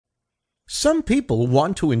Some people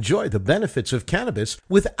want to enjoy the benefits of cannabis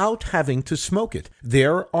without having to smoke it.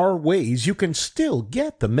 There are ways you can still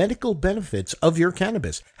get the medical benefits of your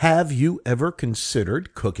cannabis. Have you ever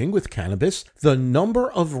considered cooking with cannabis? The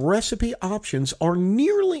number of recipe options are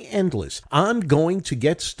nearly endless. I'm going to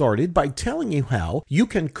get started by telling you how you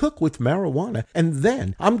can cook with marijuana, and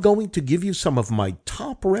then I'm going to give you some of my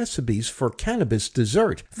top recipes for cannabis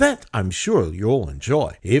dessert that I'm sure you'll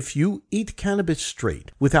enjoy. If you eat cannabis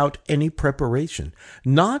straight without any preparation,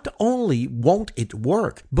 not only won't it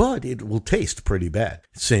work, but it will taste pretty bad.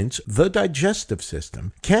 Since the digestive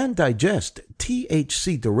system can digest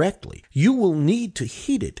THC directly, you will need to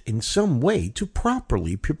heat it in some way to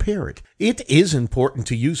properly prepare it. It is important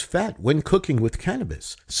to use fat when cooking with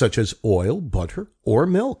cannabis, such as oil, butter, or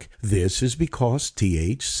milk. This is because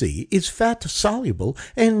THC is fat-soluble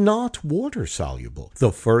and not water-soluble.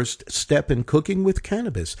 The first step in cooking with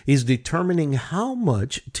cannabis is determining how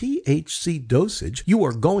much THC dosage you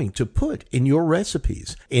are going to put in your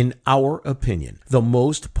recipes. In our opinion, the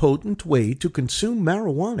most potent way to consume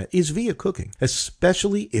marijuana is via cooking,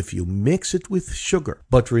 especially if you mix it with sugar.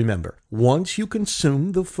 But remember, once you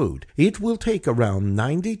consume the food, it will take around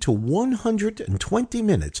 90 to 120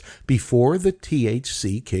 minutes before the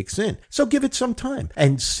THC kicks in. So give it some time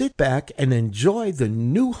and sit back and enjoy the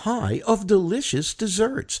new high of delicious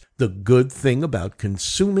desserts. The good thing about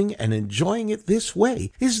consuming and enjoying it this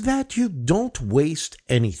way is that you don't waste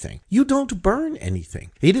anything. You don't burn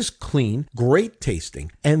anything. It is clean, great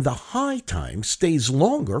tasting, and the high time stays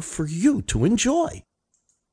longer for you to enjoy.